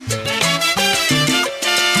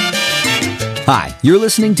Hi, you're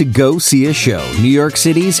listening to Go See a Show, New York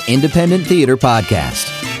City's independent theater podcast.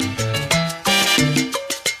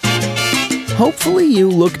 Hopefully you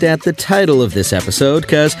looked at the title of this episode,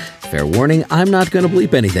 because, fair warning, I'm not going to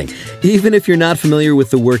bleep anything. Even if you're not familiar with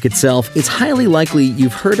the work itself, it's highly likely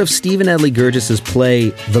you've heard of Stephen Adly Guirgis'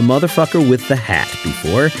 play The Motherfucker with the Hat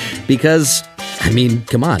before, because, I mean,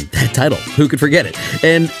 come on, that title, who could forget it?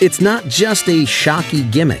 And it's not just a shocky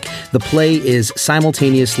gimmick. The play is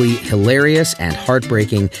simultaneously hilarious and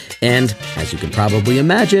heartbreaking, and, as you can probably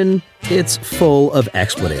imagine, it's full of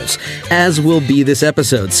expletives, as will be this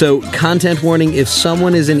episode. So, content warning, if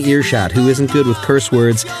someone is in earshot who isn't good with curse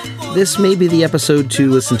words, this may be the episode to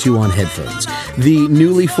listen to on headphones. The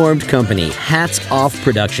newly formed company, Hats Off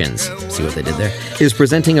Productions, see what they did there, is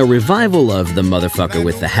presenting a revival of The Motherfucker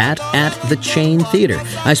with the Hat at the Chain Theater.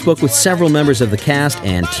 I spoke with several members of the cast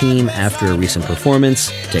and team after a recent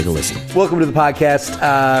performance. Take a listen. Welcome to the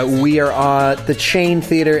podcast. We are at the Chain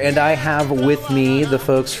Theater, and I have with me the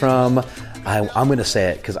folks from, I'm going to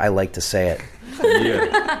say it because I like to say it.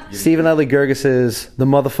 Yeah. Stephen Adly Guirgis' The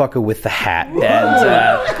Motherfucker with the Hat. And,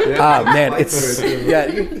 man, it's...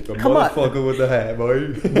 The come motherfucker on. with the hat, boy.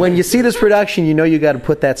 When you see this production, you know you got to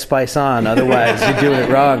put that spice on, otherwise you're doing it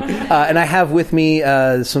wrong. And I have with me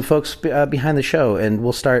some folks behind the show, and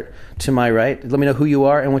we'll start to my right. Let me know who you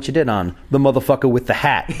are and what you did on The Motherfucker with the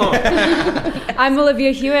Hat. I'm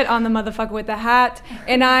Olivia Hewitt on The Motherfucker with the Hat,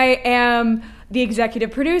 and I am the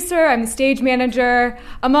executive producer. I'm the stage manager.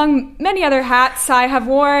 Among many other hats I have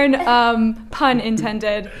worn, pun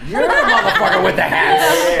intended. You're the motherfucker with the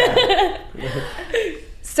hat.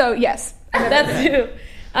 So, yes. That's who.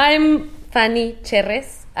 I'm Phanie,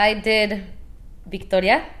 Cherres. I did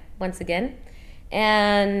Victoria once again.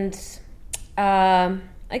 And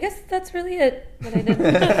I guess that's really it that I did.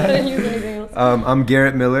 I didn't use anything else. I'm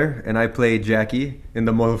Garrett Miller, and I play Jackie in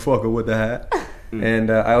The Motherfucker with the Hat.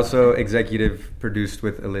 And I also executive produced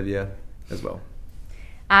with Olivia as well.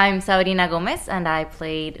 I'm Sabrina Gómez, and I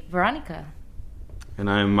played Veronica. And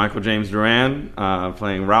I'm Michael James Duran,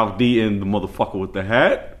 playing Ralph D in The Motherfucker with the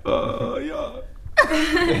Hat. Yeah.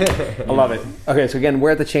 I love it. Okay, so again,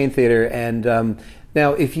 we're at the Chain Theater, and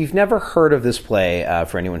now, if you've never heard of this play,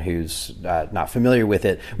 for anyone who's not familiar with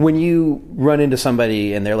it, when you run into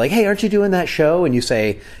somebody and they're like, hey, aren't you doing that show? And you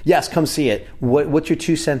say, yes, come see it. What's your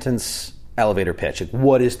two-sentence elevator pitch? Like,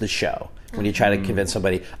 what is the show? When you try to convince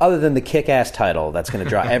somebody, other than the kick-ass title that's going to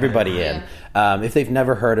draw everybody in, if they've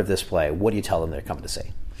never heard of this play, what do you tell them they're coming to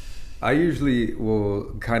see? I usually will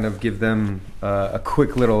kind of give them a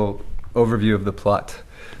quick little overview of the plot.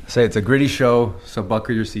 Say it's a gritty show, so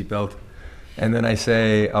buckle your seatbelt. And then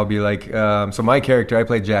I'll be like, so my character, I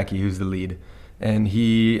play Jackie, who's the lead. And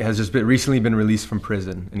he has just recently been released from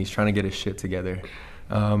prison, and he's trying to get his shit together.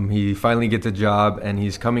 He finally gets a job, and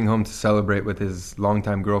he's coming home to celebrate with his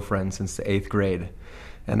longtime girlfriend since the 8th grade.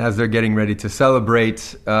 And as they're getting ready to celebrate,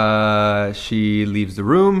 she leaves the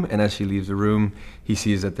room, and as she leaves the room, he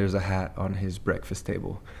sees that there's a hat on his breakfast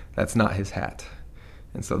table. That's not his hat.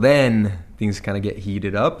 And so then things kind of get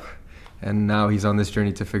heated up, and now he's on this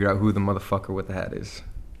journey to figure out who the motherfucker with the hat is.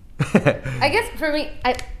 I guess for me,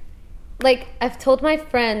 I've told my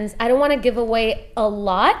friends I don't want to give away a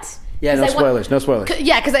lot. Yeah, no spoilers.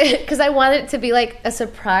 Yeah, because I want it to be like a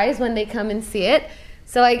surprise when they come and see it.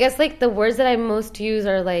 So I guess like the words that I most use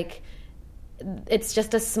are like, it's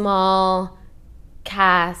just a small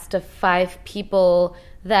cast of 5 people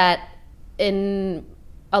that in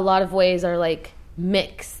a lot of ways are like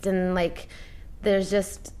mixed, and like there's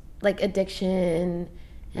just like addiction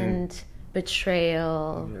and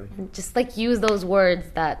betrayal, and just like use those words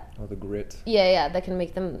that the grit. Yeah, that can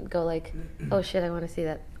make them go like, oh shit, I want to see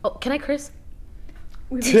that. Oh, can I curse?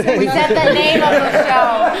 We said the name of the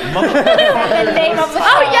show. The name of the show.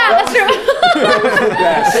 Oh yeah, that's true. That was the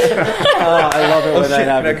best. I love it when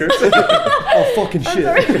that happens. Oh fucking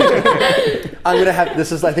shit! I'm gonna have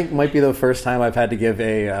this is I think might be the first time I've had to give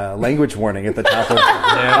a language warning at the top of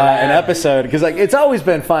an episode, because like it's always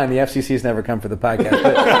been fine. The FCC's never come for the podcast.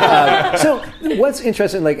 But, so what's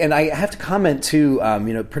interesting, like, and I have to comment too.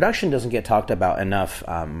 Production doesn't get talked about enough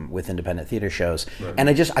with independent theater shows, and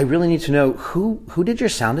I really need to know who did your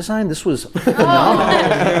sound design. This was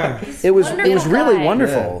phenomenal. It was really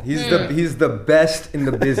wonderful. Yeah. He's the best in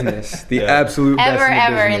the business. The absolute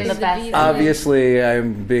best in the best. Obviously,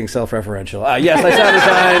 I'm being self-referential. Yes, I sound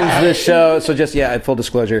designed this show. So just full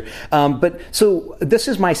disclosure. But so this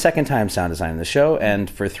is my second time sound designing the show, and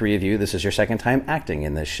for 3 of you, this is your second time acting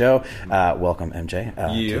in this show. Welcome, MJ,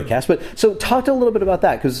 to the cast. But so talk a little bit about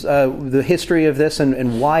that, because the history of this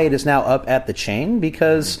and why it is now up at the Chain,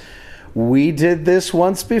 because we did this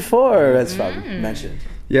once before, as Fabi mentioned.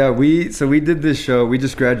 Yeah, we did this show. We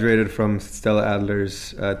just graduated from Stella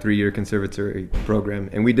Adler's 3-year conservatory program,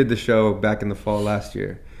 and we did the show back in the fall last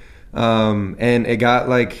year. And it got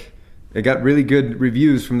really good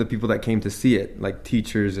reviews from the people that came to see it, like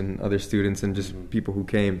teachers and other students and just people who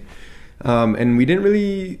came. And we didn't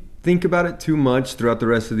really think about it too much throughout the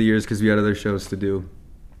rest of the years because we had other shows to do.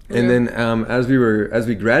 And then as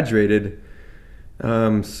we graduated,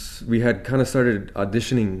 we had kind of started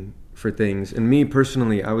auditioning for things. And me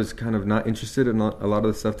personally, I was kind of not interested in a lot of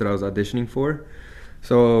the stuff that I was auditioning for.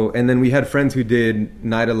 So, and then we had friends who did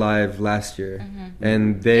Night Alive last year,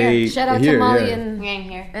 and they shout out to Molly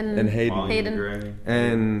and Hayden.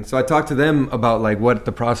 And so I talked to them about like what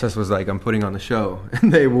the process was like on putting on the show,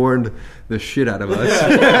 and they warned the shit out of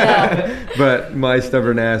us. But my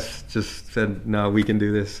stubborn ass just said, "No, we can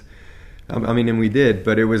do this." And we did,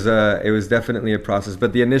 but it was definitely a process.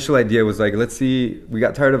 But the initial idea was like, let's see. We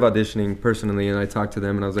got tired of auditioning personally, and I talked to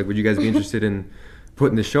them, and I was like, "Would you guys be interested in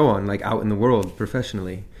putting the show on, like, out in the world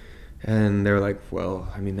professionally?" And they were like, "Well,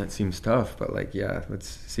 I mean, that seems tough, but like, yeah, let's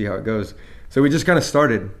see how it goes." So we just kind of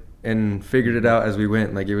started and figured it out as we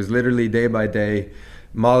went. Like, it was literally day by day.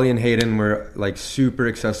 Molly and Hayden were like super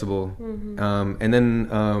accessible, and then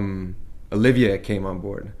Olivia came on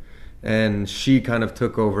board, and she kind of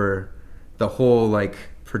took over the whole like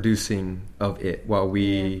producing of it, while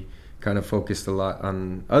we kind of focused a lot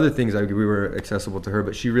on other things. Like, we were accessible to her,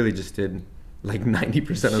 but she really just did like 90%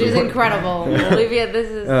 of the work. She's incredible. Olivia, this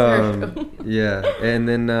is her. Yeah, and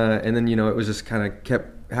then you know, it was just kind of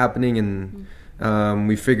kept happening, and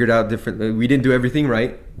we figured out different. We didn't do everything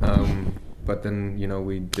right, but then, you know,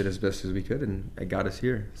 we did as best as we could, and it got us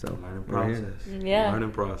here. So learning process. Yeah.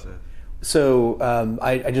 Learning process. So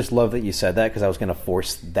I just love that you said that, because I was going to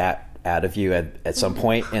force that out of you at some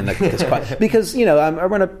point in this because, you know, I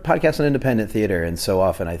run a podcast on independent theater, and so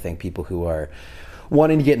often I think people who are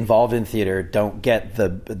wanting to get involved in theater don't get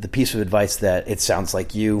the piece of advice that it sounds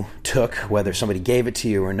like you took, whether somebody gave it to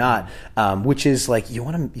you or not, which is like, if you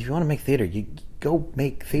want to make theater, you go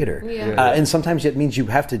make theater. And sometimes it means you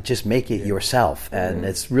have to just make it yourself, and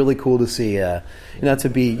it's really cool to see, not to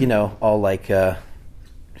be, you know, all like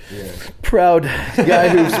proud guy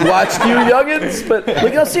who's watched you youngins, but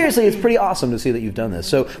like, no, seriously, it's pretty awesome to see that you've done this.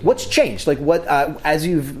 So what's changed? Like, what's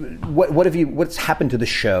happened to the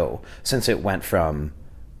show since it went from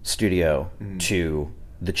studio to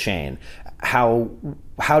the chain? How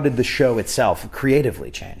did the show itself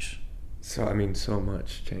creatively change? So, I mean, so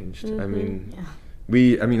much changed. I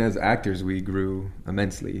mean, as actors, we grew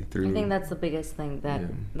immensely through. I think that's the biggest thing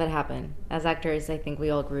that happened. As actors, I think we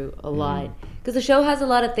all grew a lot. Because the show has a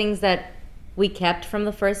lot of things that we kept from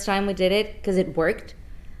the first time we did it, because it worked.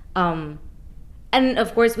 And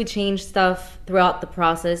of course, we changed stuff throughout the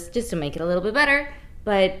process just to make it a little bit better.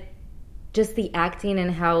 But just the acting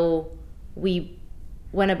and how we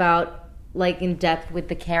went about, like, in depth with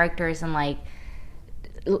the characters, and like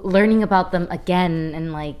learning about them again,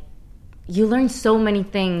 and like, you learn so many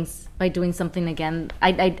things by doing something again.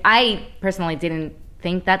 I personally didn't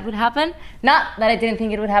think that would happen. Not that I didn't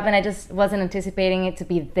think it would happen. I just wasn't anticipating it to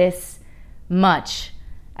be this much.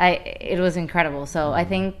 It was incredible. So I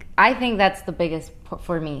think that's the biggest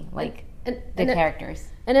for me, like, the characters.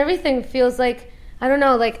 And everything feels like, I don't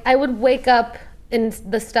know, like, I would wake up in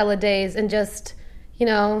the Stella days and just, you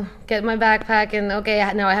know, get my backpack and,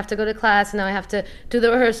 okay, now I have to go to class, and now I have to do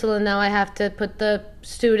the rehearsal, and now I have to put the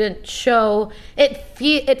student show.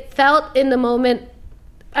 It felt in the moment,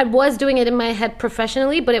 I was doing it in my head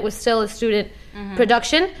professionally, but it was still a student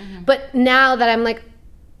production. But now that I'm like,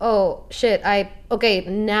 oh shit,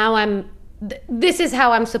 now this is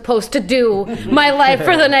how I'm supposed to do my life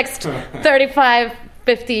for the next 35,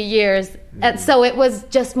 50 years. And so it was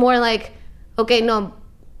just more like, okay, no,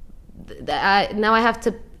 now I have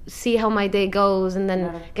to see how my day goes, and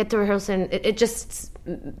then get to rehearsal, and it just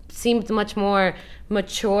seemed much more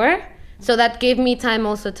mature. So that gave me time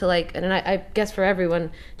also to, like, and I guess for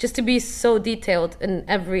everyone, just to be so detailed in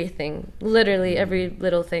everything, literally every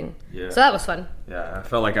little thing. Yeah. So that was fun. Yeah, I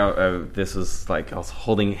felt like this was like I was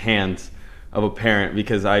holding hands of a parent,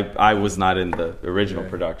 because I was not in the original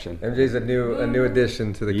production. MJ's a new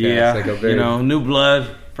addition to the cast. Yeah, like a very, new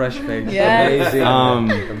blood, fresh face.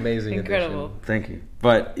 Amazing incredible addition. Thank you.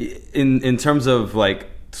 But in terms of like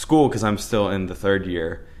school, because I'm still in the third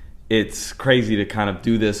year, it's crazy to kind of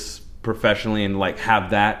do this professionally and like have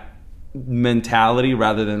that mentality,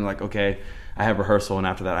 rather than like, okay, I have rehearsal and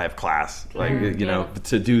after that I have class. Like, you know,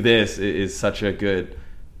 to do this is such a good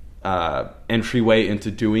entryway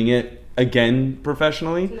into doing it again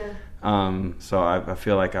professionally. So I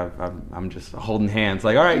feel like I'm just holding hands,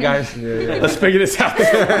 like, all right, guys, let's figure this out.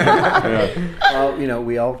 Well,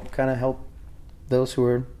 we all kind of help those who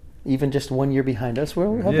are even just 1 year behind us.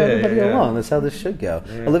 We'll help everybody along. That's how this should go.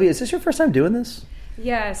 Yeah. Olivia, is this your first time doing this?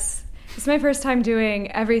 Yes. It's my first time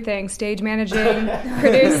doing everything: stage managing,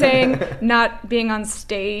 producing, not being on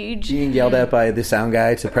stage. Being yelled at by the sound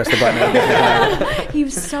guy to press the button. He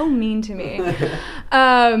was so mean to me.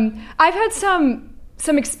 I've had some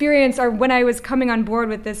experience, or when I was coming on board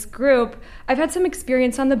with this group, I've had some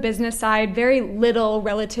experience on the business side, very little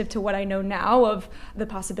relative to what I know now of the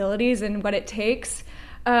possibilities and what it takes.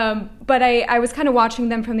 But I was kind of watching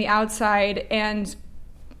them from the outside and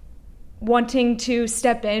wanting to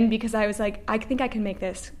step in because I was like, I think I can make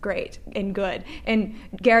this great and good. And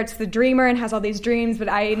Garrett's the dreamer and has all these dreams, but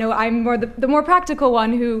I know I'm more the more practical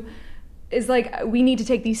one who is like, we need to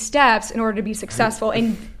take these steps in order to be successful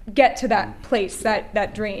and get to that place,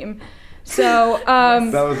 that dream. So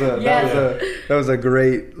that was a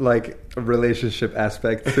great relationship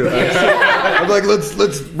aspect to us. I'm like,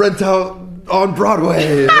 let's rent out on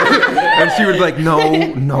Broadway, and she was like, no.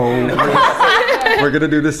 We're going to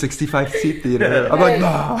do the 65-seat theater. I'm like,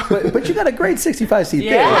 no. But you got a great 65-seat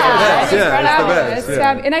theater. Yeah, it's the best.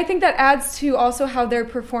 Yeah. And I think that adds to also how their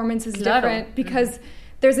performance is different because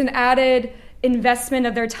there's an added investment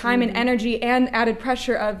of their time and energy and added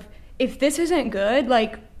pressure of, if this isn't good,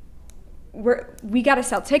 we got to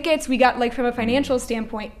sell tickets. We got, from a financial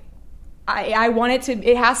standpoint, I want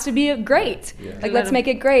it has to be great. Yeah. Let's make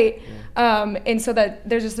it great. Yeah. And so that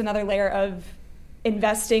there's just another layer of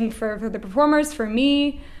investing for the performers, for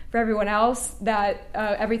me, for everyone else, that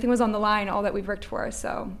everything was on the line, all that we've worked for.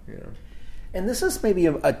 So, and this is maybe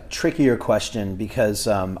a trickier question because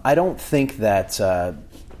I don't think that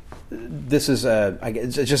this is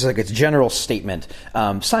it's just like a general statement.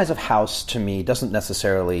 Size of house to me doesn't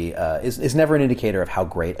necessarily is never an indicator of how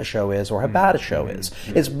great a show is or how bad a show is.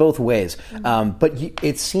 It's both ways. But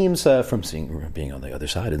it seems from being on the other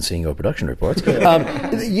side and seeing your production reports,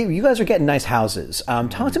 you guys are getting nice houses.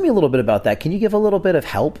 Talk to me a little bit about that. Can you give a little bit of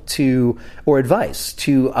help or advice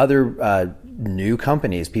to other new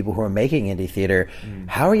companies, people who are making indie theater?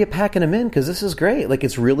 How are you packing them in? Because this is great.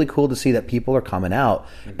 It's really cool to see that people are coming out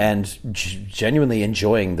and genuinely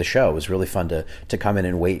enjoying the show. It was really fun to come in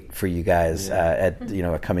and wait for you guys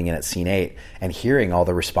coming in at Scene 8 and hearing all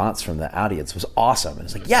the response from the audience was awesome. And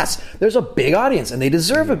it's like, yes, there's a big audience and they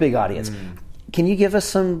deserve a big audience. Can you give us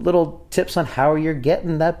some little tips on how you're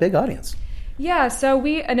getting that big audience? Yeah, so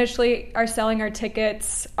we initially are selling our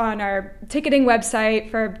tickets on our ticketing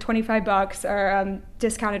website for $25 or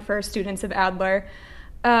discounted for students of Adler.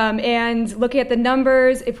 And looking at the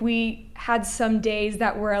numbers, if we had some days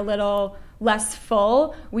that were a little less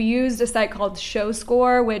full, we used a site called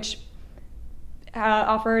ShowScore, which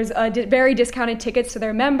offers very discounted tickets to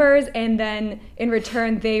their members, and then in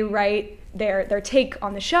return they write their take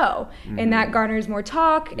on the show, and that garners more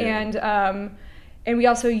talk. And we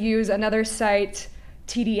also use another site,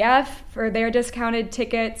 TDF, for their discounted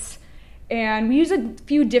tickets. And we use a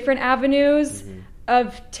few different avenues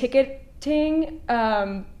of ticketing.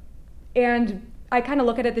 And I kind of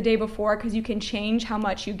look at it the day before because you can change how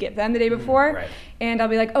much you give them the day before. Right. And I'll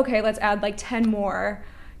be like, okay, let's add 10 more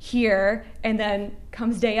here. And then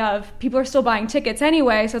comes day of, people are still buying tickets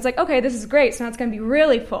anyway. So it's like, okay, this is great. So now it's going to be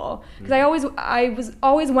really full. Because I was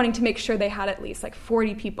always wanting to make sure they had at least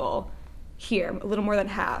 40 people here, a little more than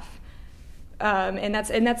half, and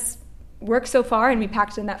that's worked so far. And we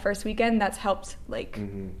packed in that first weekend. That's helped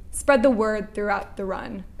spread the word throughout the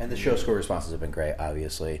run. And the ShowScore responses have been great.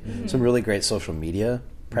 Obviously, some really great social media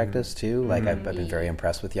practice too. I've been very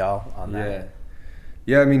impressed with y'all on that.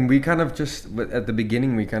 Yeah. I mean, we kind of just at the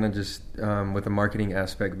beginning, we kind of just with the marketing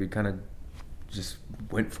aspect, we kind of just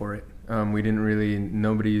went for it. We didn't really.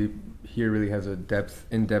 Nobody here really has a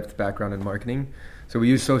in-depth background in marketing. So we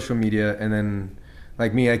use social media, and then,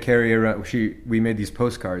 like me, I carry around. We made these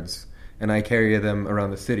postcards, and I carry them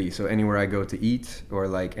around the city. So anywhere I go to eat, or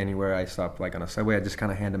anywhere I stop, on a subway, I just kind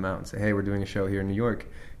of hand them out and say, "Hey, we're doing a show here in New York."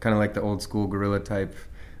 Kind of like the old school guerrilla type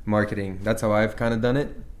marketing. That's how I've kind of done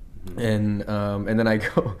it, and then I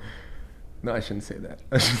go. No, I shouldn't say that.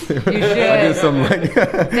 I should say you should. I do some say it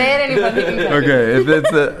anybody can tell. Okay, if it's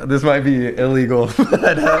this might be illegal.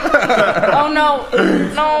 Oh no.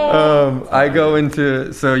 I go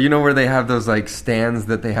into where they have those stands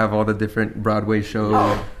that they have all the different Broadway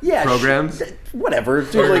show programs. Whatever,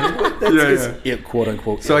 dude. That's quote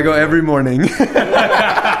unquote. So I go every morning.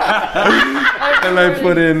 And I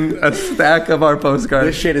put in a stack of our postcards.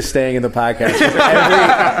 This shit is staying in the podcast.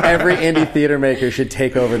 Every indie theater maker should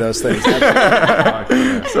take over those things.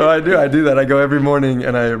 So I do that. I go every morning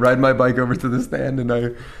and I ride my bike over to the stand and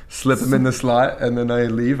I slip him in the slot and then I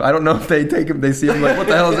leave. I don't know if they take him. They see him like, what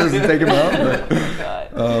the hell is this? And take him out.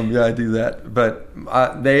 But, yeah, I do that. But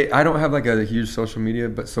I don't have like a huge social media.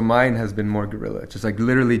 But so mine has been more guerrilla, just like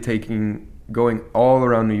literally going all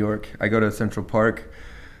around New York. I go to Central Park.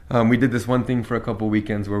 We did this one thing for a couple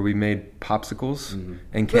weekends where we made popsicles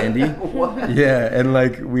and candy. Yeah, and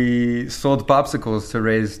like we sold popsicles to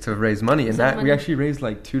raise money, and we actually raised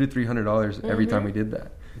like $200 to $300 every time we did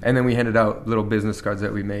that. And then we handed out little business cards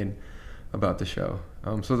that we made about the show.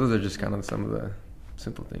 So those are just kind of some of the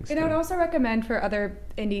simple things. And I would also recommend for other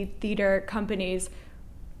indie theater companies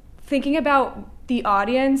thinking about the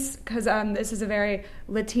audience, because this is a very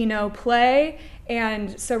Latino play,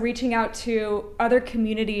 and so reaching out to other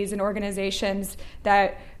communities and organizations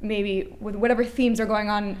that maybe with whatever themes are going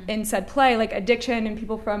on in said play, like addiction, and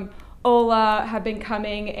people from OLA have been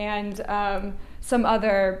coming, and some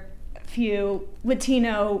other few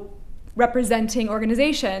Latino representing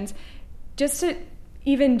organizations, just to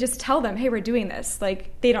even just tell them, hey, we're doing this.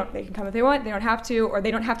 Like they can come if they want, they don't have to, or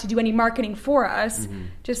they don't have to do any marketing for us.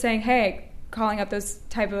 Just saying, hey, calling up those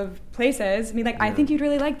type of places. I mean, like, I think you'd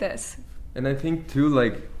really like this. And I think too,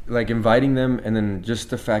 like inviting them, and then just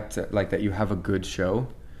the fact that, like, that you have a good show,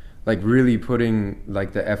 like really putting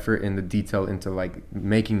like the effort and the detail into like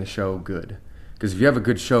making the show good. Because if you have a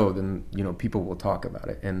good show, then people will talk about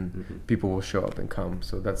it, and people will show up and come.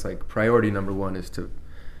 So that's like priority number one, is to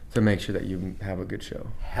make sure that you have a good show.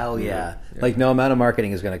 Hell yeah. Like no amount of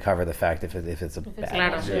marketing is going to cover the fact if it's a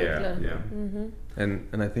bad show. Yeah.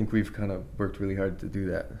 And I think we've kind of worked really hard to do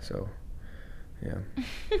that. So, yeah.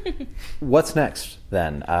 What's next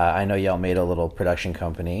then? I know y'all made a little production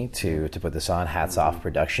company to put this on, Hats Off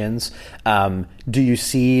Productions. Do you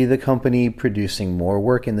see the company producing more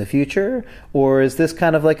work in the future? Or is this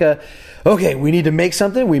kind of like okay, we need to make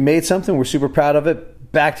something, we made something, we're super proud of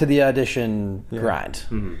it, back to the audition grind?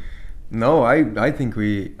 No, I think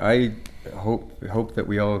I hope that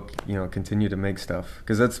we all continue to make stuff,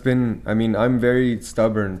 because that's been, I mean, I'm very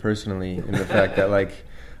stubborn personally in the fact that like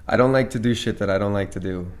I don't like to do shit that I don't like to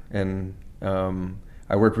do, and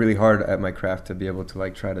I work really hard at my craft to be able to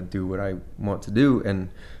like try to do what I want to do, and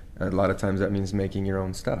a lot of times that means making your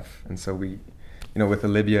own stuff. And so we, with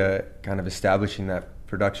Olivia kind of establishing that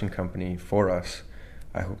production company for us,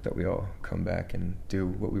 I hope that we all come back and do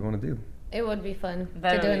what we want to do. It would be fun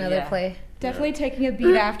to do another play. Definitely taking a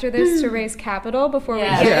beat after this to raise capital before we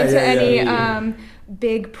get into any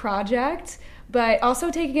big project, but also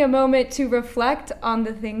taking a moment to reflect on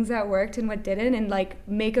the things that worked and what didn't, and like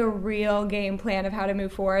make a real game plan of how to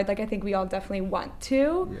move forward. Like I think we all definitely want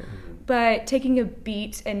to, but taking a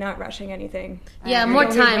beat and not rushing anything. Yeah, more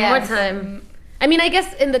time. I mean, I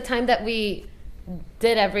guess in the time that we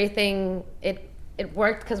did everything, it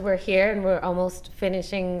worked because we're here and we're almost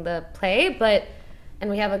finishing the play, and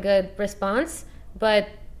we have a good response. But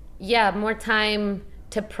yeah, more time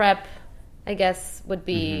to prep, I guess, would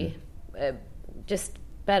be just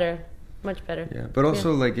better, much better. Yeah, but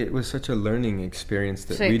also like it was such a learning experience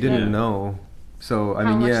that we didn't know. So I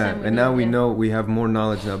mean, and now we know, we have more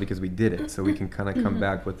knowledge now because we did it. So we can kind of come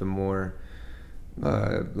back with a more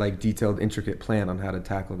like detailed, intricate plan on how to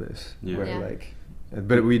tackle this.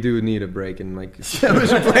 But we do need a break and like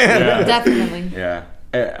establish a plan. Definitely. Yeah.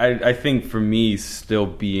 I think for me, still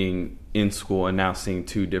being in school and now seeing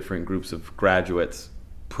two different groups of graduates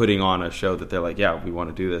putting on a show that they're like, yeah, we want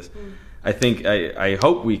to do this. I think I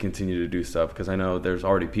hope we continue to do stuff, because I know there's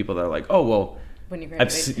already people that are like, oh, well, when you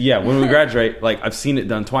graduate. when we graduate, like I've seen it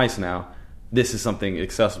done twice now. This is something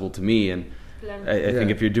accessible to me. And I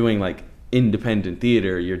think if you're doing like independent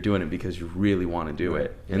theater, you're doing it because you really want to do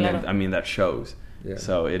it. And then, I mean, that shows. Yeah.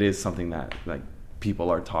 So it is something that like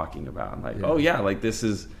people are talking about. Like, oh yeah, like this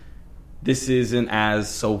isn't as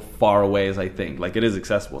so far away as I think. Like it is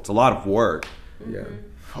accessible. It's a lot of work. Yeah.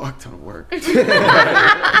 Fuck ton of work. but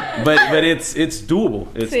it's doable.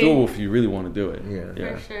 It's doable if you really want to do it.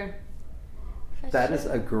 Yeah. For sure. That is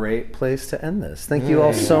a great place to end this. Thank you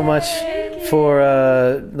all so much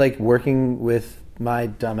for like working with my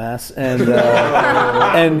dumbass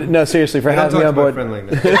and no, seriously, for having me on board.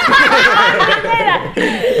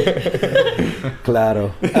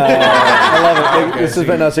 Claro. I love it. This has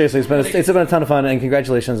been, seriously, it's been a ton of fun, and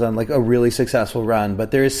congratulations on like a really successful run.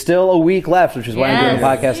 But there is still a week left, which is why I'm doing the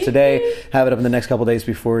podcast today. Have it up in the next couple of days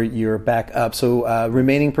before you're back up. So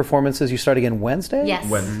remaining performances, you start again Wednesday? Yes.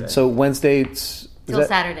 Wednesday. So Wednesday till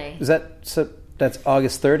Saturday. Is that that's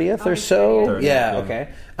August 30th or so? 30th, yeah, okay.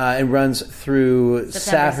 It runs through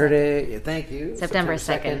Saturday. Thank you. September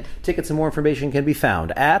 2nd. Tickets and more information can be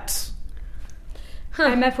found at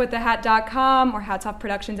mfwiththehat.com or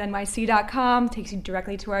hatsoffproductionsnyc.com takes you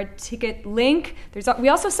directly to our ticket link. We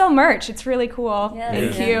also sell merch. It's really cool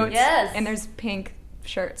and cute. Yes. And there's pink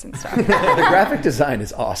shirts and stuff. The graphic design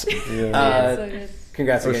is awesome. So good.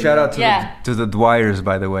 Congrats again. Shout out to the Dwyers,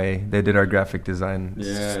 by the way. They did our graphic design.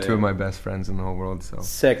 Yeah, Two of my best friends in the whole world. So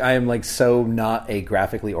Sick. I am like so not a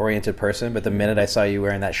graphically oriented person, but the minute I saw you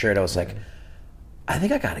wearing that shirt, I was like, I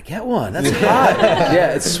think I gotta get one. That's hot.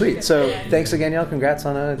 Yeah, it's sweet. So thanks again, y'all. Congrats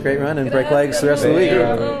on a great run and break legs the rest of the week.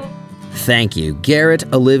 Thank you, Garrett,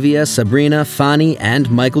 Olivia, Sabrina, Phanie,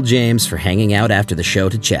 and Michael James for hanging out after the show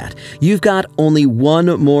to chat. You've got only one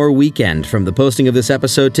more weekend from the posting of this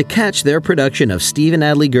episode to catch their production of Stephen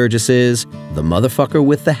Adly Guirgis's The Motherfucker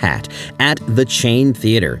with the Hat at the Chain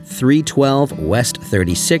Theater, 312 West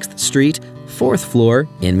 36th Street, 4th floor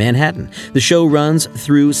in Manhattan. The show runs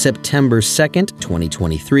through September 2nd,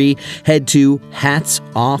 2023. Head to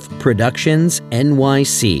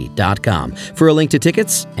hatsoffproductionsnyc.com for a link to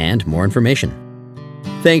tickets and more information.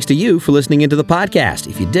 Thanks to you for listening into the podcast.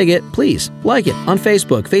 If you dig it, please like it on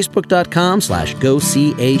Facebook,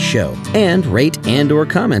 facebook.com/GoSeeAShow, and rate and or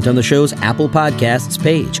comment on the show's Apple Podcasts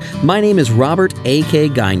page. My name is Robert A.K.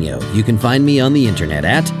 Gaino. You can find me on the internet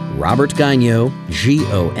at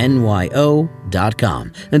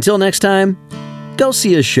robertgaino.com. Until next time, go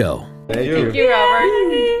see a show. thank you. Thank you,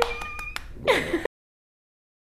 Robert.